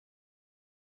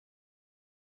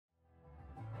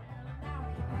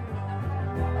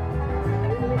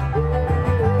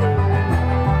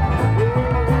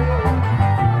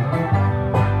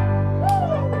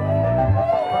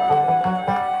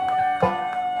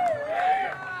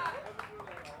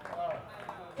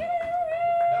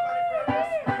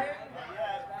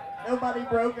Somebody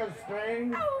broke a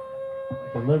string.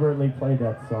 Deliberately played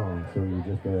that song, so you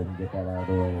just go ahead and get that out of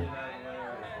the way.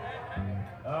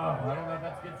 Oh, I don't know if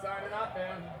that's a good sign or not,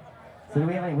 man. So do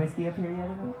we have any whiskey up here yet?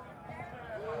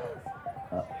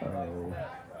 Uh-oh.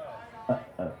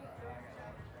 Uh-oh.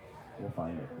 We'll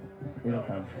find it. It'll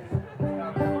come.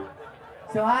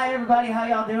 So hi everybody, how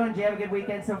y'all doing? Did you have a good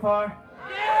weekend so far?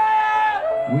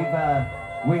 Yeah!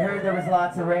 We heard there was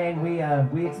lots of rain. We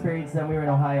experienced some. We were in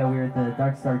Ohio. We were at the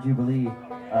Dark Star Jubilee.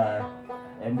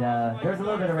 And there was a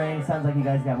little bit of rain. Sounds like you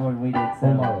guys got more than we did. So.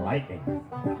 Oh, my lightning.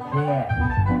 Yeah.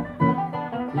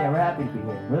 Yeah, we're happy to be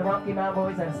here. We're the Rocky Mountain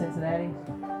Boys out of Cincinnati.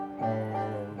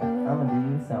 And I'm gonna do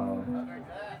you a song.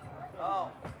 Oh,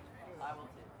 I will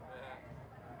too.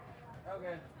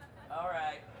 Okay. All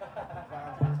right.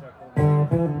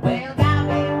 Well, God,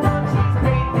 baby, she's a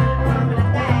pretty good woman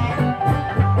at that.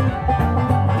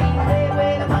 She's lived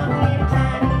with a monkey and a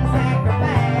Chinese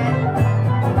acrobat.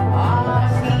 Oh,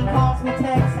 she calls me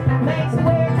text, makes me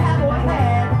wear a cowboy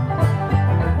hat.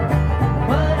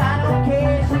 But I don't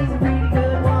care, she's a pretty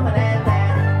good woman at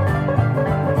that.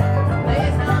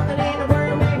 There's nothing in the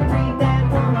world that can treat that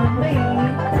woman mean.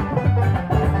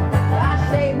 I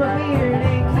shave my beard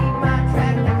and keep my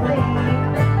tractor clean.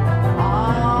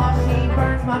 Oh, she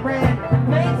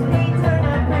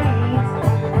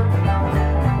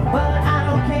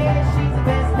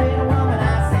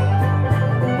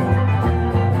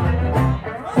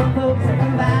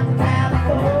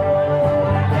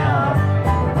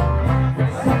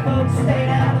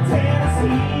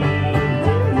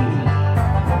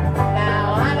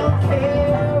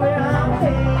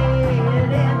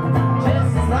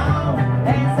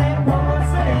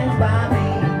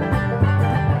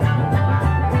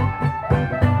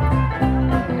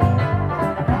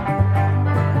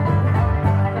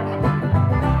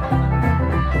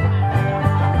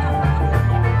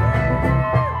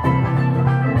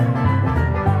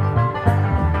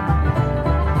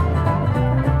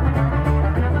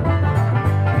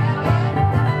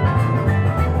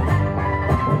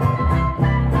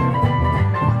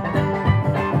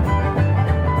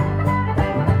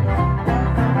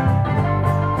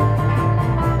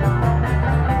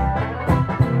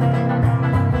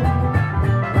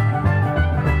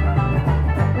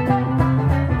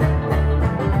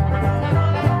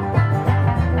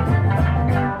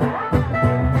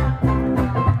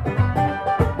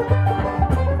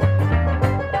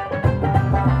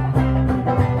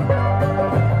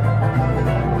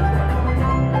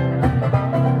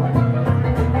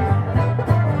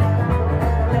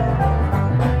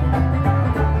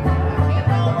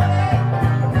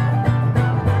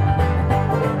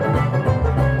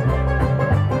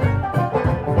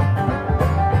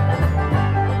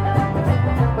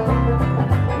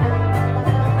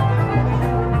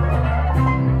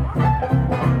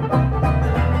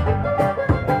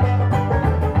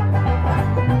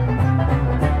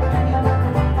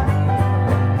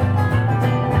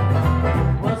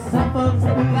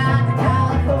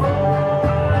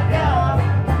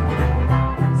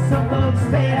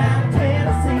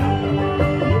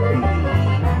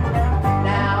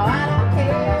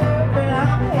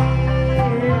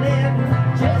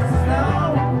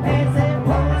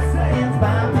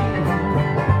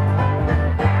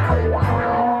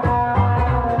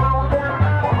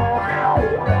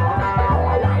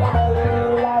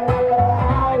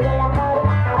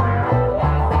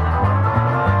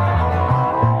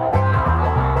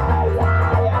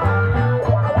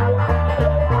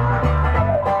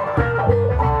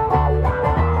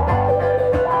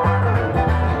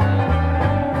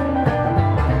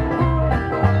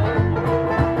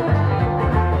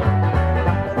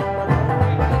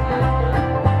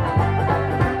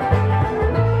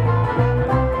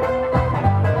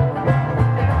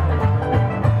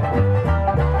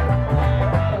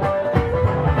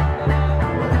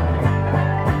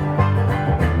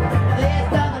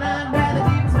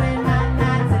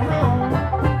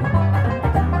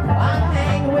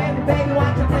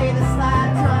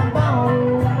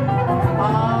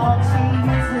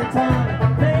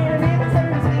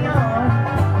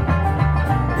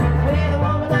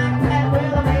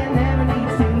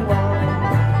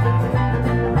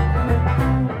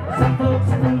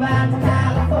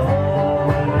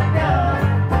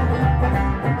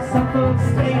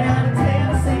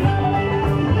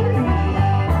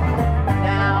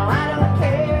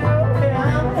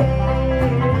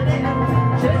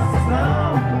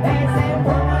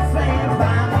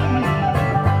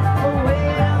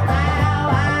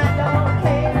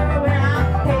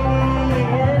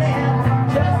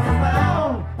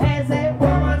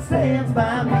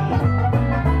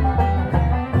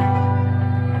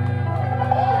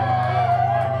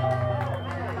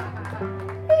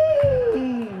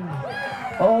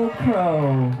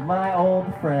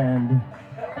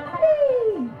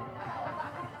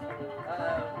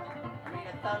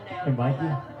Hey, Mikey,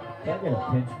 can I get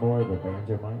a pinch more of the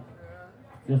banjo, Mike?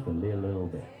 Just a little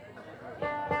bit.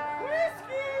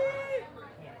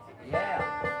 Yeah.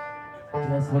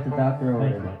 Just what the doctor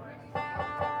Thank you, ordered. Mike.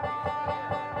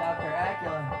 Dr.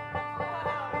 Acula.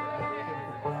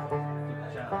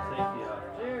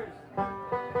 Cheers.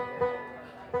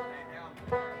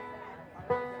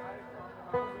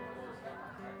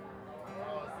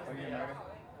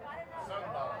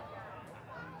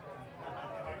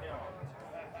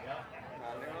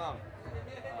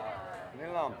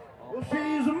 Well,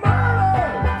 she's a murder,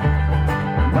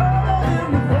 murder in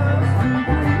the first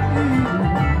degree.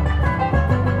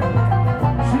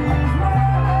 She's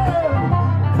murder,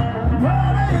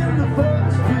 murder in the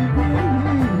first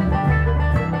degree.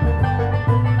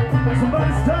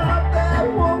 Somebody stop that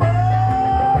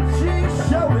woman, she's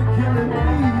surely killing me.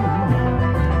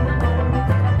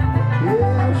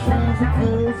 Yeah, she's a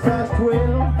good size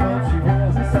 12, but she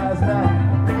wears a size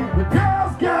 9. The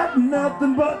girl's got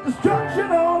nothing but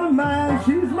destruction on her mind.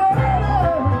 She's murder,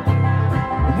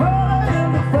 murder in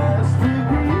the first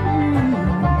degree.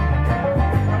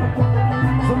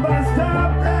 Somebody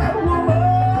stop that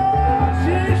woman,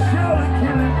 she's surely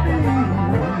killing me.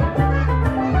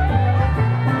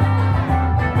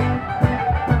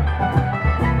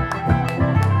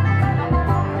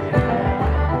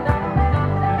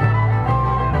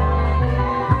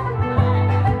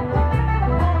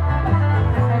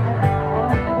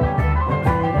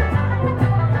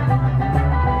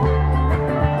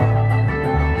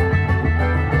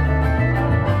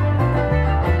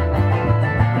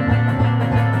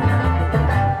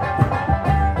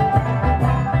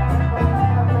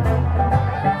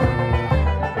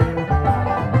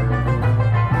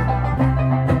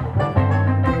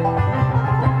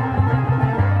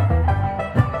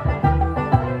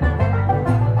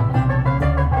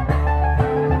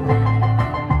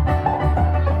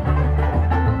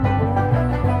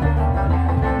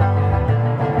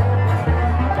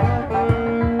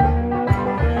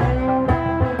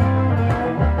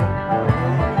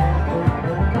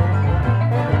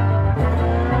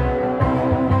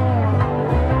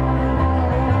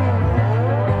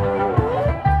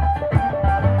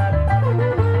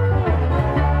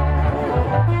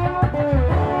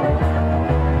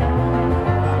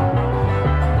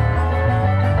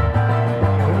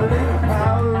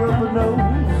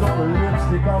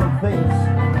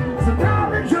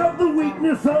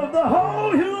 Of the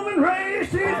whole human race,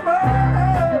 she's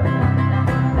murder,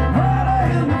 murder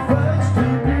in the first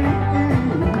degree.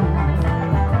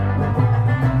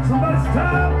 Somebody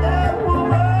stop that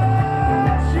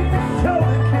woman, she's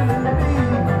surely killing me.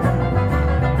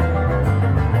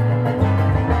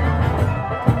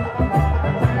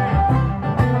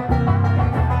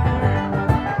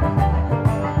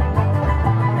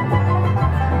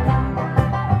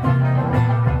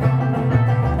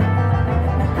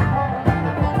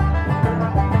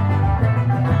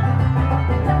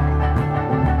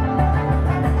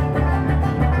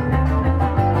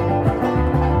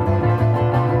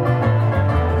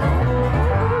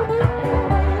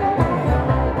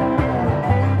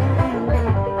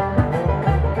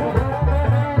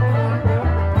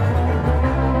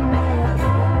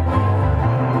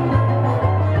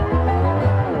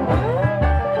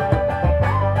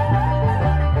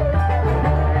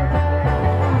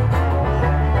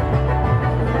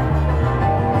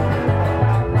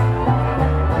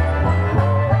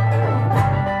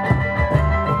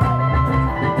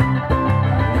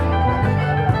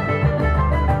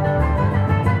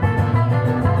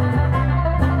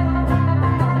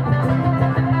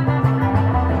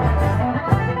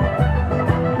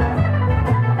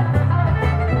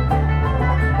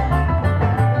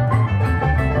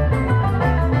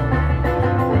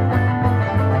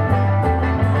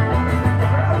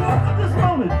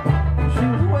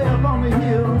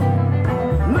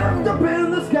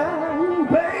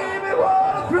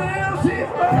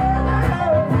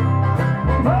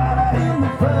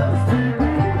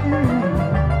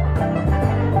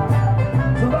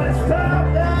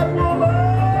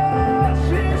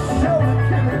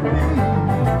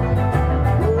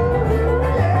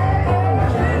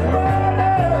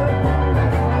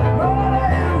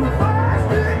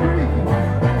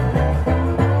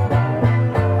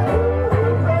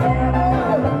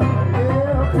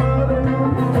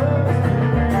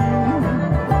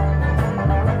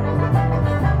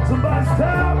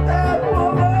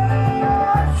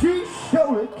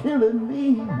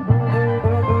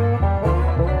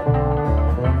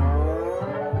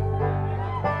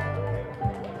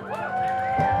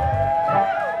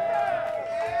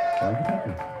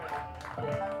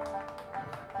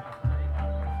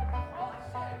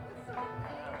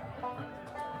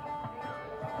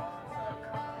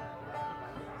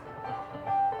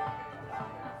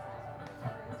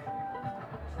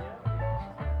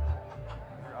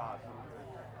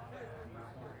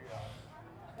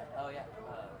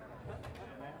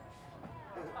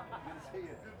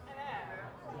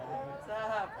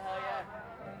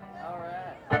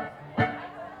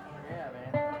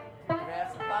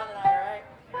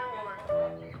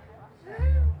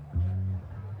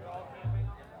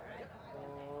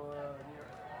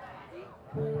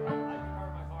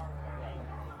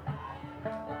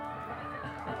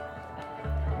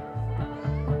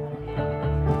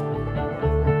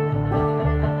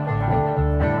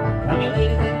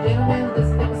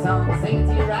 song, sing it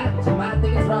to you right, but you might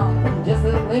think it's wrong. Just a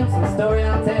little glimpse of the story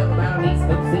I'll tell about an East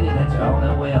Coast city that you all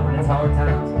know well. And it's hard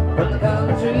times from the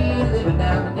country living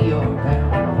down in New York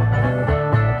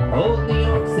town. Old New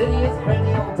York City is a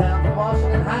friendly old town. From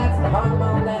Washington Heights to Harlem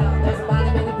on down. There's a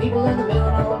mighty many people in the middle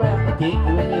and all around. They kick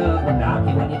you when you're up and knock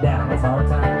you when you're down. It's hard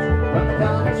times from the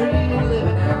country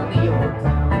living down in New York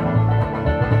town.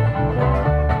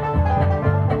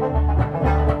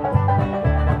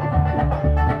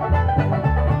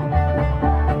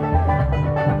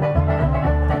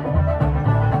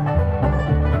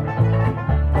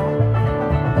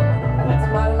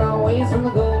 From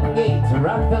the Golden Gate to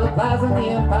Rockefeller Plaza and the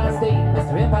Empire State.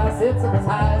 Mr. Empire sits up as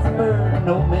high as a bird, and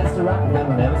old Mr.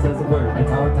 Rockefeller never says a word. It's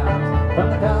hard times from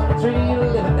the country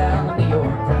living down in New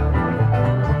York town.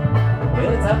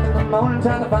 Well, it's up in the morning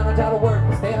trying to find a job of work.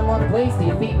 Stand in one place till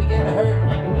your feet begin to hurt.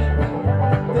 You can get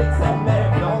fix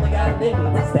America, you only got a nickel.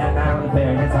 It's a Staten Island fair,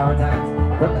 and it's hard times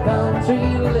from the country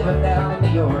living down in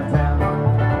New York town.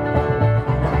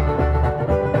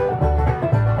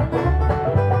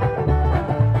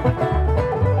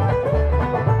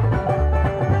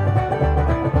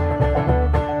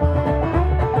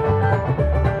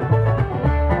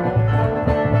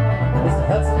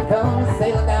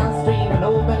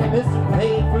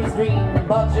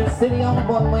 Bought your city on a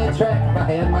one-way track. If I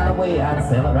had my way, I'd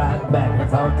sell it right back.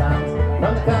 It's hard times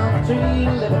from the country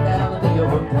living down in New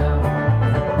York town.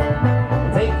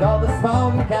 Take all the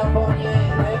smog in California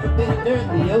and every bit of dirt,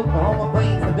 the Oklahoma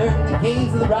plains, the dirt in the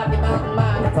caves of the Rocky Mountain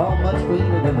mine. It's all much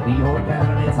cleaner than the New York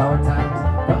town, and it's hard times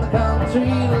from the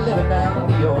country living down in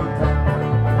New York town.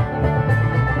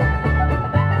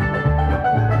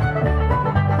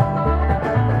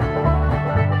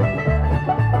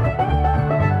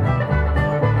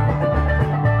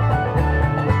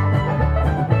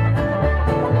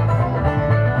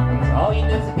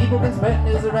 Been spreading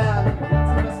news around. You can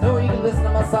listen to my story, you can listen to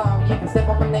my song. You can step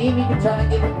on my name, you can try and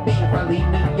get with me. If I leave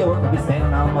New York, I'll be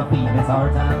standing on my feet. And it's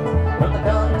hard times from the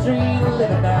country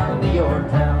living down in New York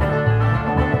town.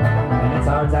 And it's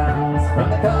hard times from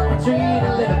the country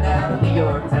living down in New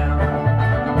York town.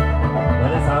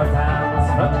 Well, it's hard times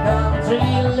from the country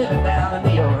living down in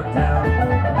New York town.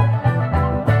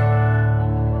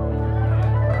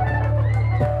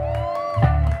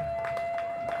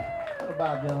 What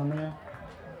about Dylan, man?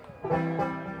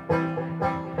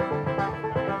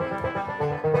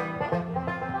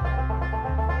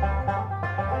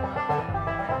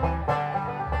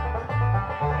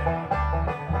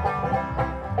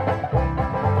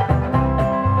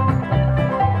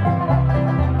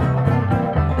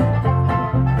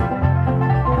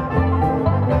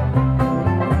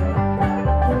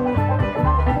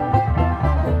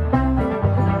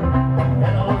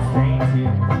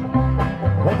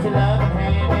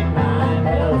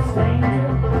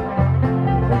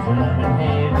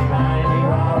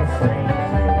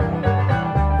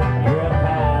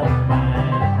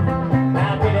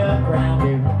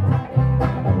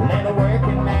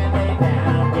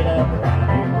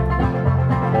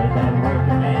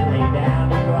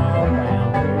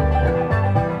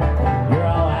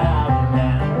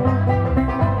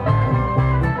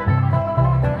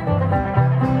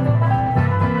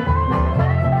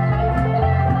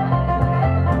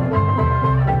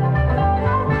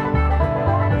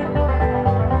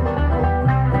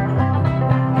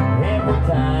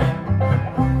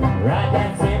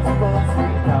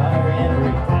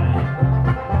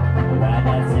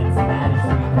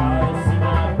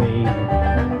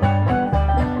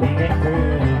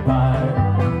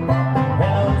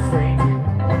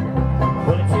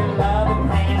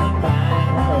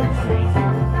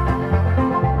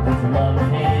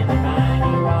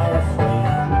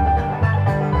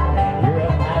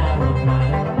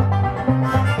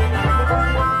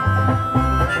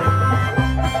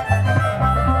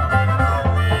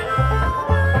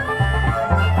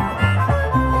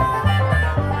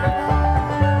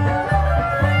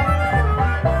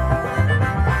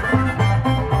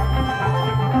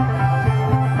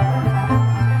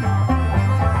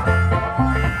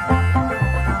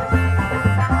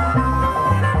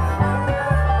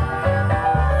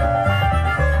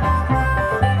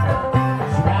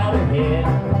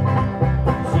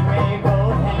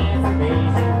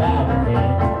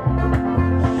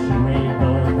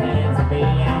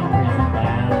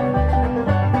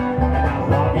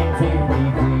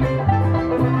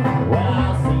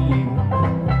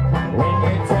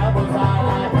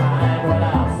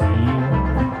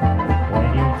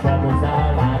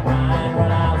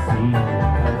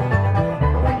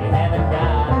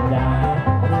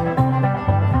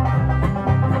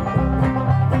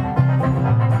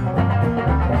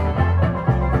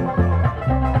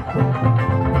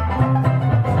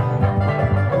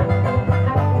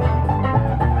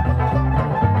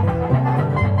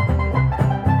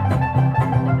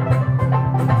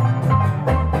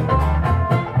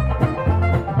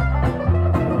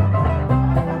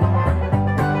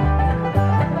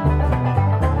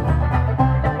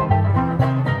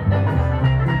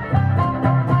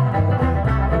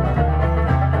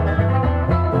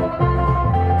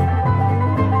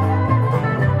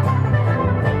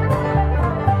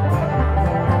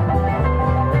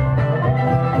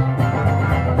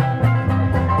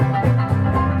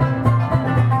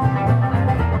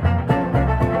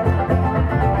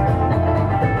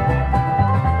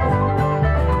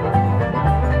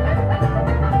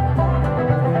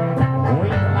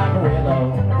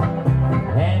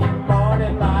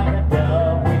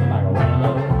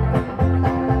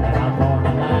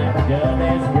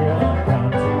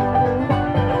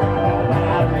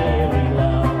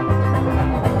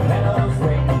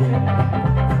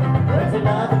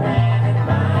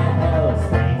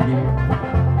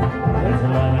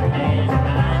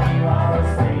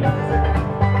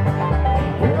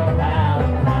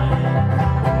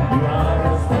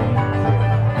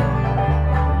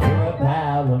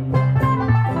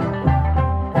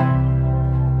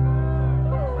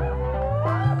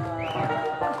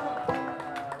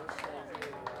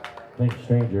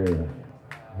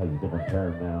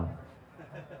 now.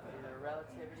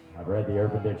 Relativity. I've read the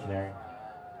Urban Dictionary.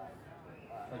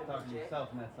 Like talking to yourself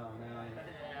in that song now. ain't it?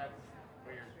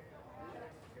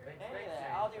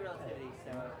 I'll do relativity.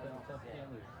 So.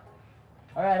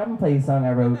 All right, I'm gonna play you a song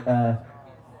I wrote.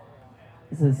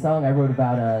 This is a song I wrote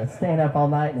about staying up all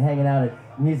night and hanging out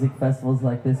at music festivals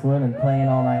like this one and playing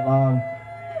all night long.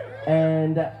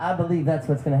 And I believe that's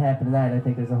what's gonna happen tonight. I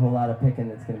think there's a whole lot of picking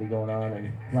that's gonna be going on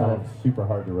and a lot of Sounds super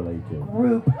hard to relate to.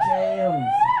 group jams.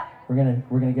 We're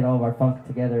gonna get all of our funk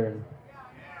together and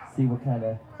see what kind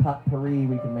of potpourri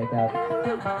we can make out.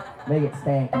 Make it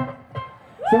stank.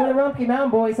 So we're the Rumpke Mountain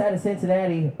Boys out of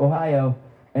Cincinnati, Ohio,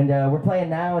 and we're playing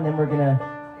now, and then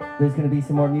there's gonna be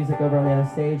some more music over on the other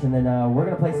stage, and then we're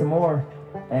gonna play some more,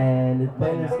 and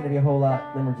then there's gonna be a whole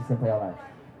lot. Then we're just gonna play all night.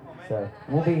 So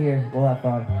we'll be here. We'll have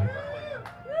fun.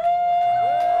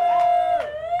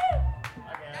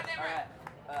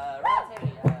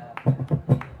 Relativity.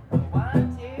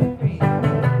 1, 2, 3.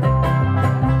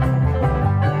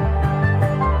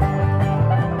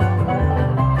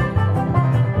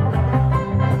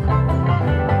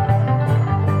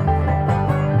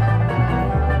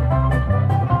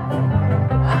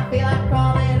 I feel like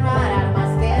crawling right out of my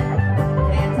skin.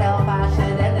 Can't tell if I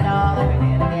should end it all or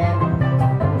begin again.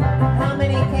 How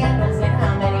many candles and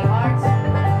how many hearts?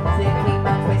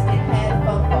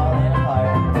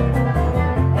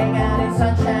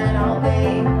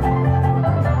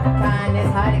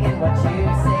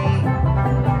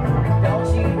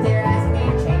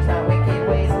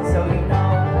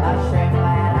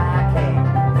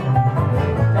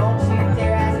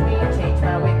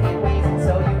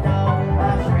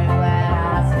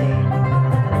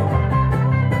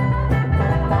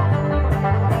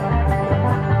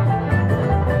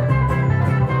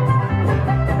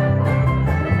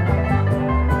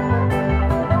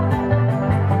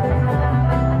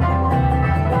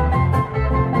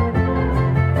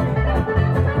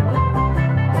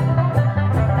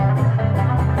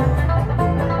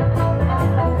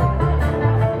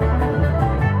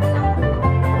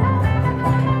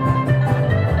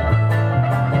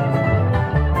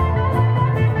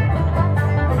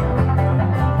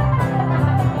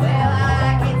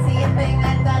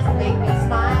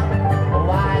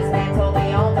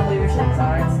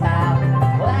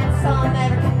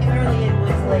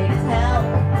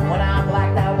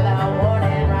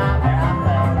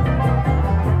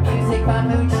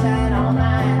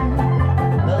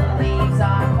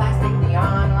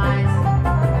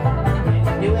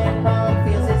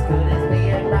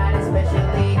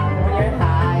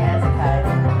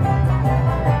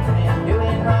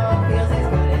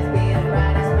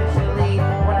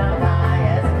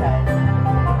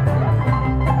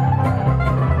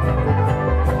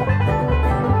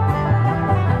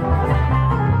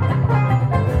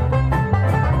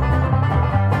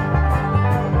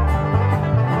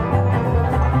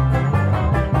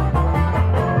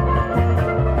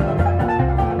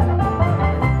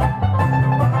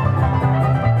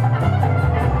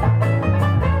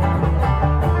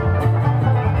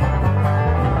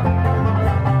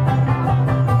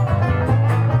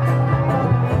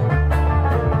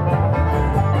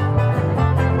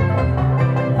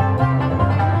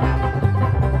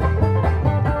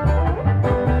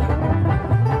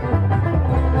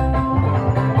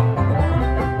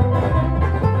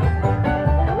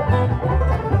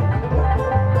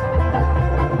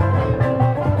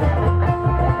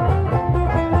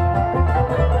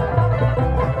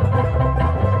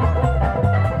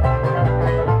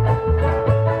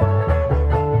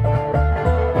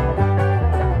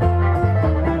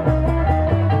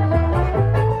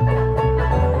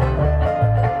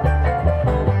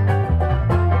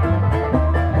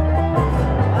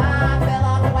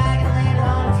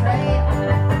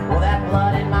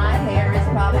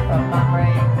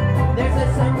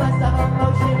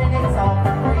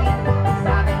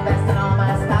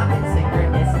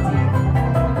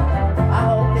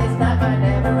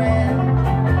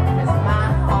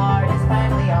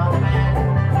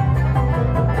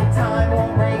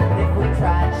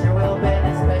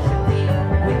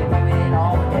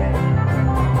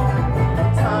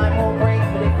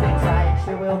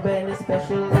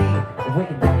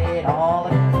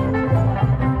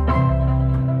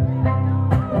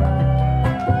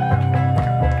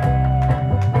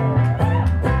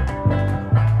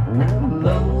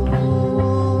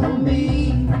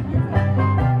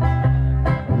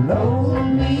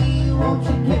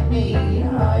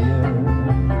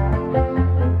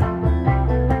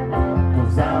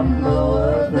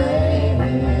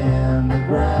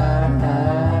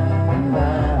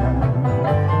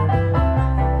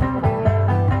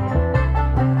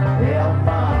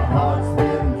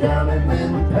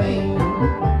 pain.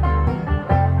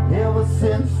 Ever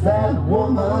since that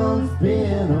woman's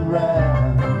been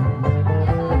around.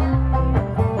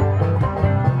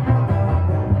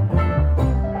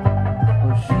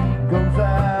 Well, she goes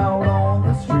out on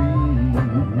the street,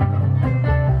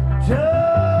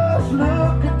 just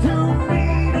looking to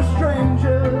meet a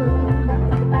stranger,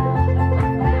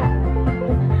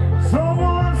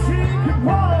 someone she could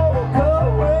walk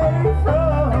away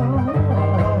from.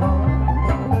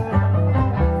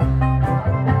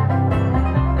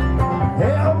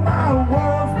 Hell, my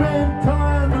world's been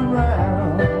turned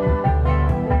around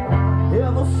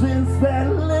ever since that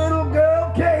little girl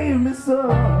gave me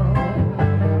some.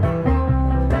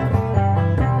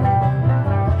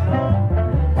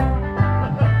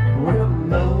 Well,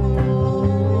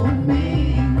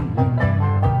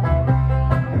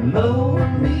 load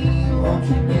me, won't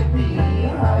you get me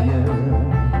higher?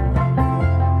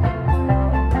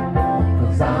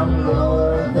 'Cause I'm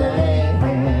lower than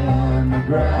the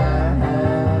ground.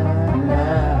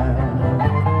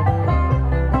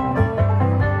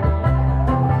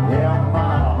 Yeah,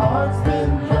 my heart's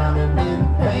been drowning in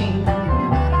pain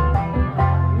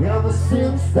ever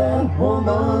since that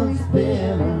woman's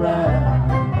been around.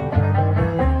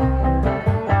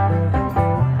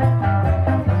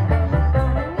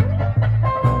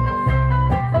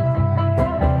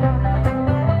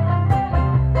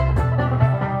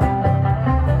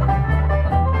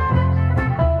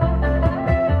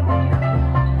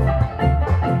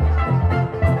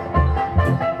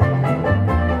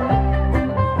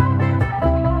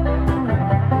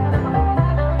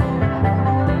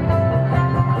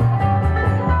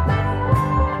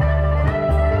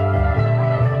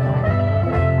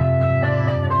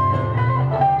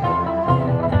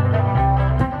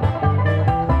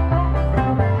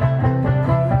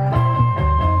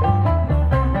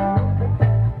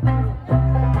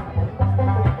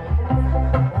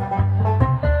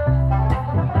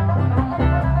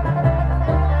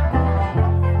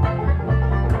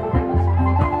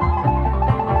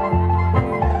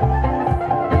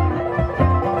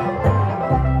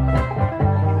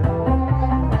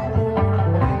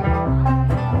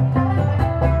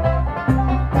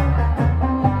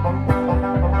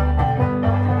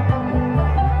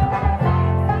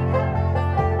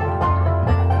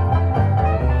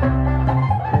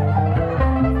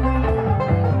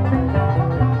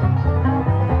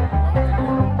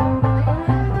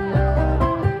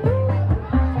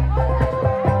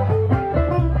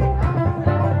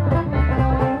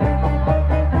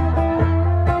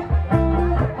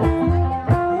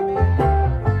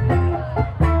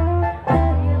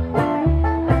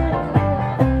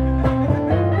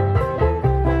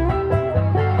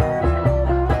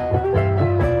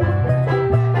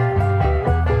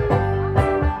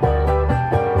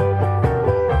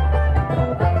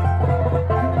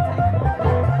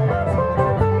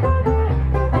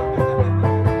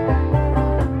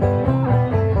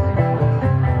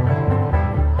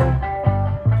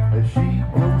 She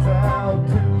goes out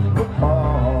to the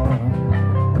park,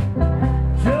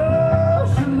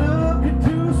 just looking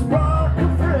to spark a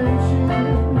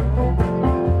friendship,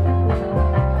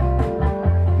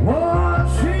 one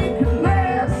she can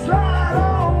let slide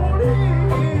on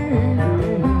in.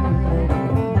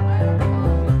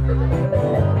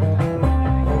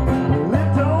 Well, it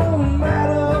don't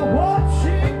matter what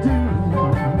she do,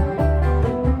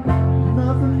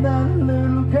 nothing that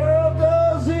little girl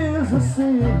does is a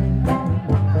sin.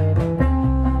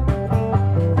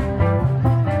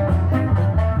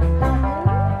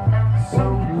 So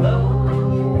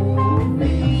load me,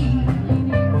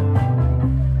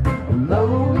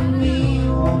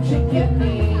 won't you get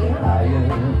me higher?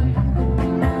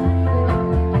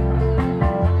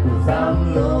 'Cause I'm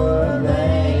lower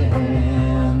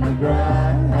than the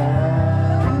ground.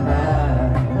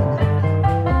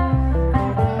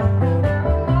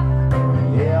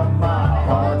 Yeah, my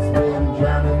heart's been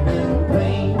drowning in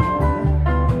pain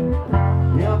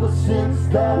ever since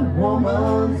that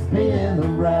woman's been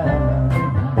around.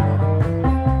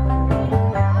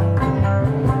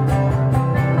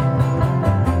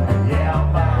 Yeah,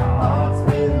 my heart's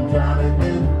been drowning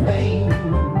in pain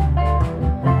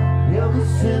ever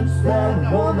since that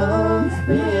woman's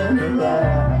been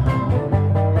around.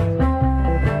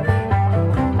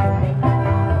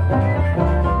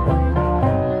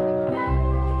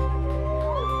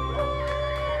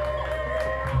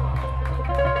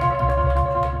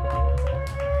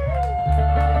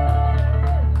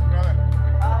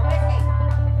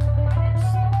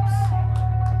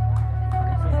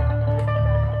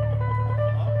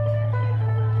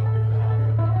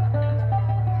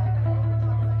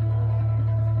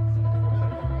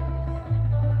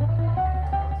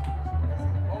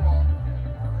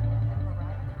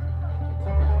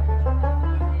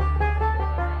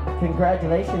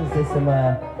 congratulations to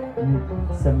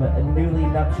some newly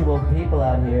nuptial people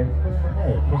out here.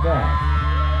 Hey, congrats.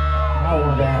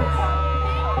 Congrats.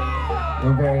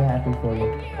 We're very happy for you.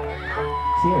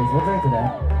 Cheers. We'll drink to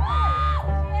that.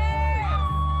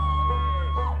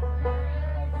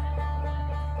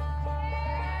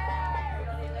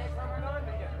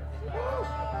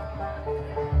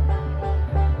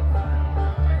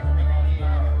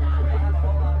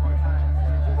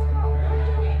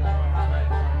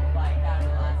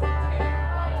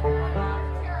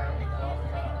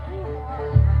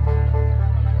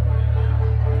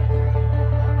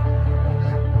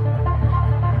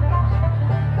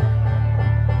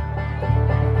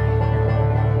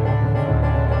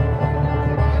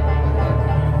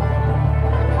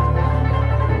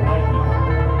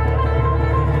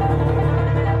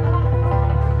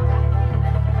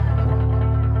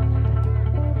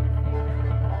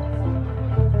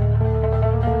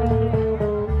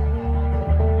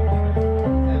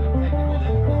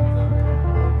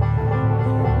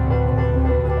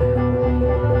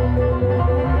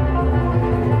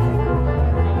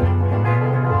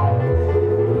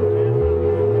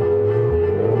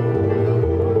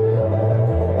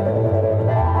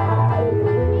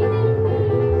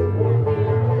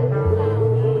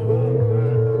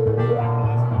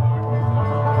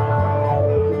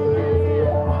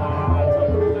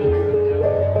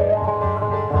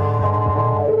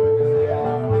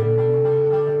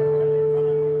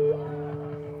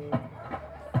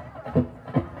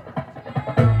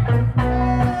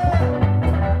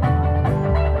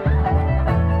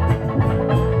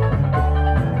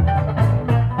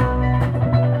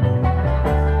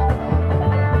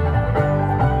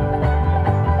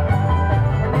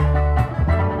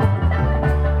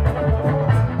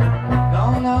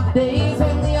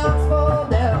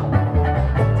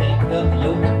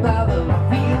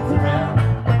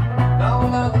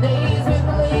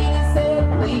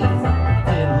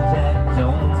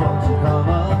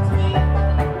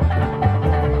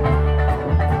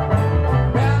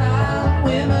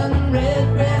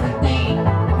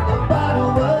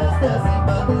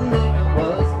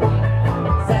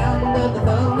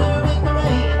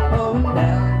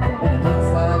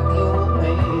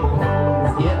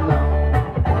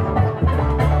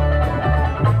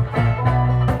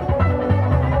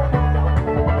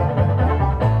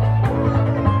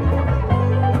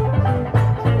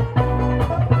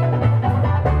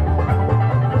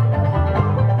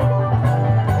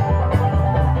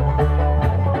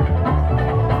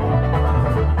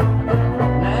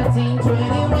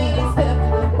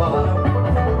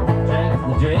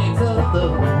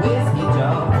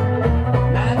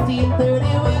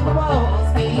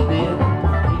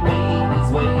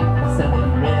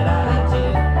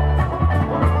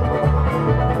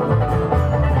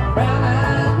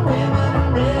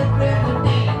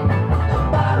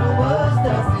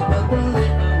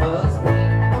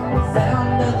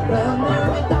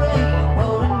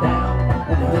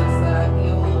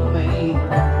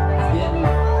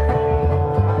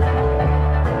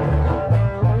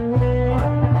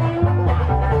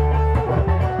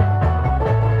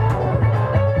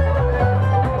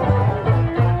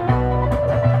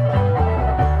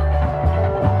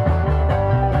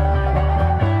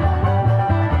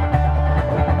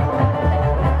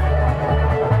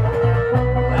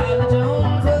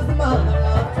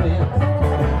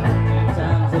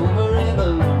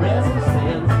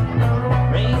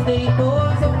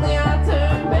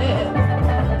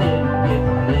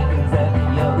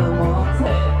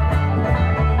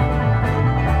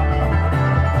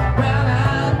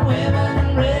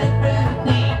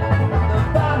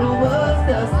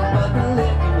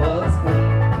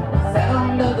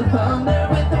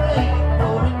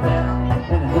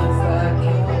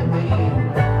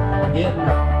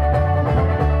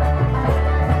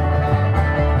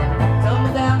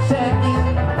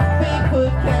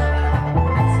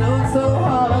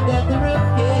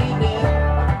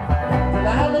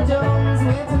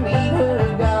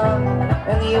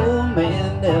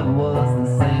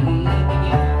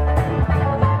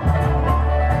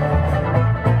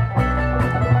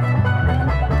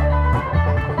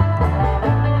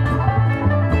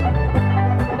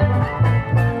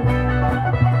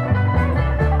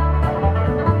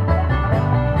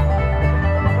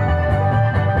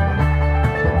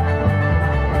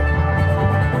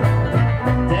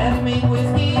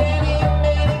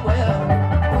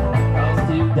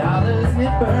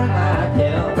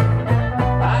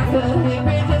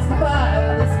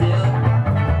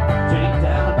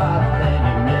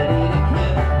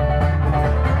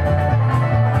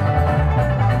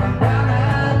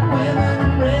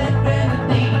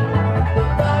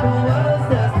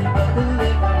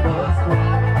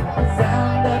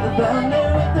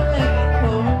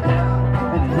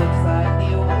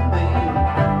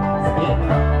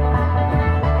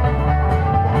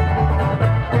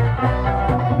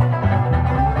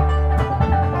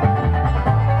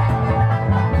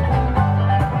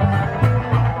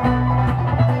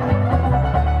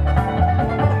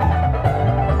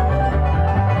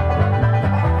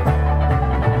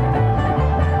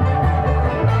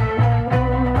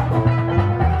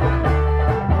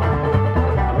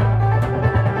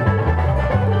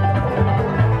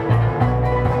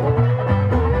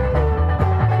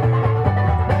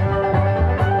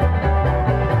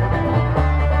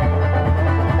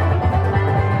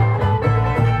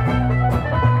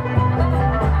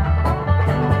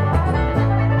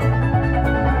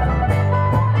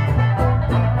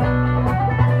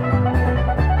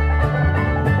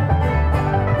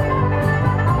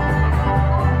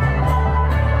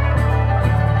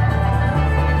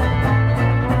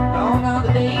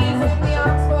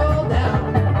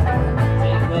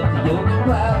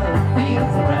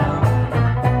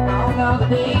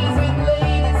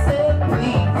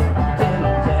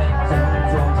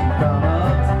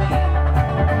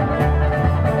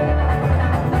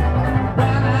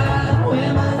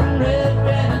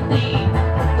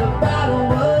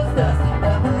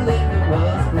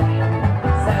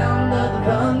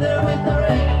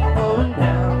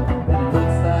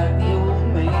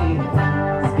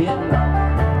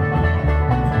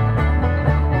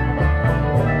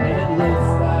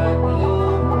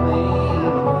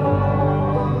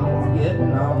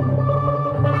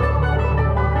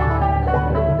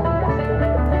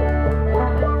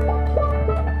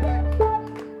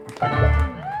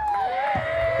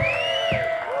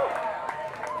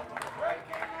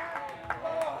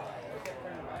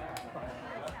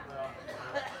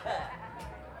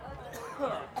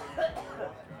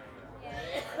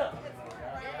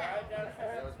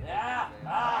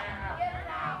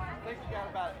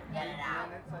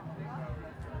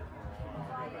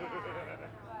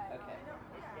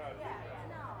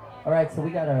 All right, so we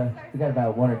got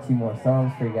about one or two more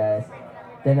songs for you guys.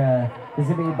 Then there's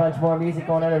gonna be a bunch more music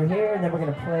going on over here, and then we're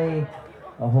gonna play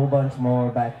a whole bunch more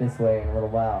back this way in a little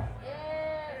while.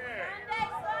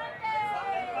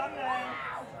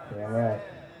 Damn right.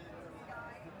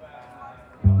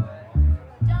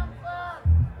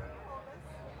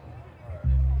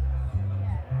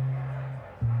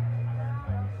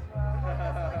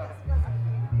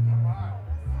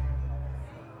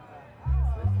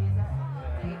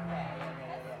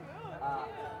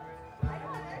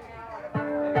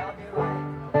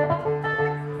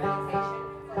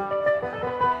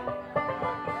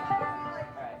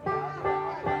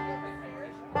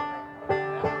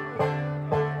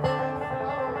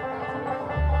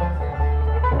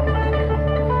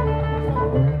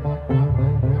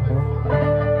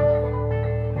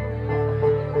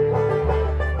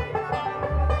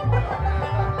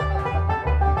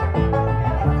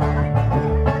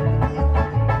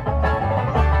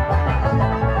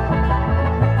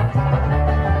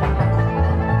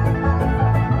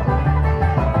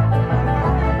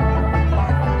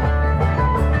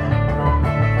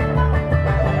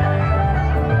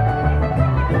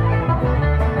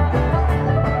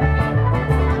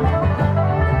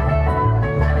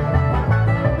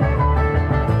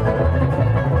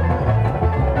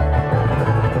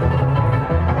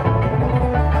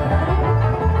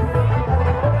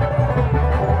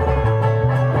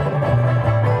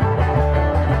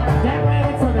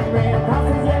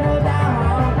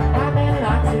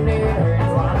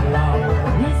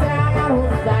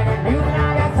 Like a new